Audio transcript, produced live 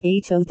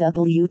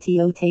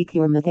HOWTO take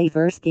your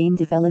metaverse game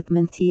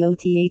development to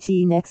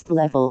the next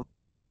level.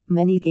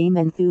 Many game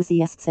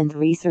enthusiasts and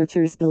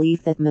researchers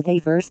believe that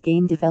metaverse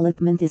game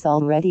development is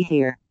already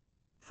here.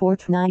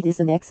 Fortnite is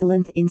an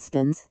excellent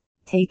instance,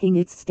 taking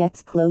its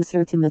steps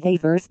closer to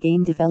metaverse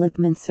game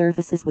development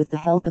services with the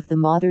help of the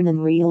modern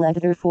Unreal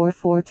editor for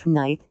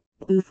Fortnite,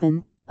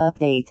 Buffon,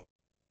 update.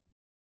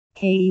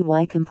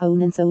 KEY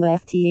components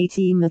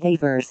OFTHE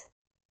metaverse.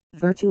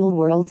 Virtual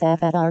worlds,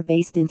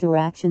 avatar-based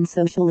interaction,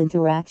 social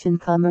interaction,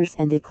 commerce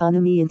and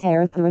economy,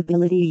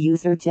 interoperability,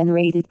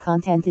 user-generated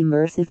content,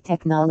 immersive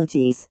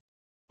technologies.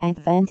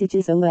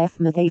 Advantages of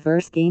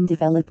metaverse game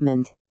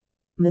development.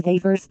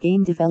 Metaverse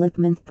game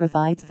development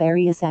provides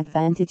various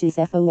advantages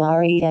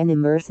FORAN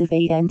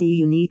immersive and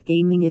unique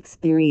gaming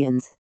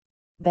experience.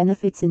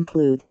 Benefits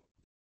include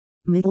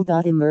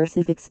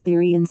immersive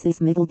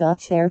experiences,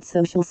 shared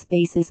social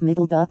spaces,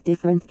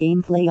 different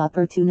gameplay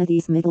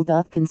opportunities,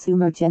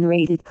 consumer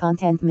generated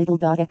content,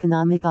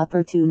 economic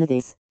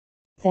opportunities.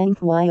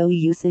 Thank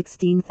YOU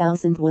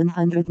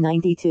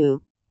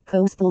 16192,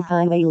 Coastal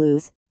Highway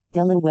Luz,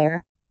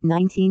 Delaware,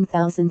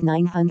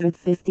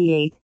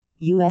 19958,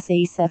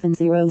 USA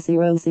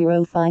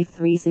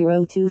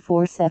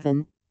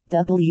 70005302447,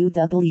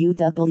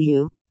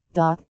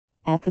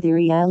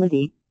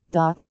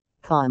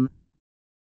 www.acadreality.com.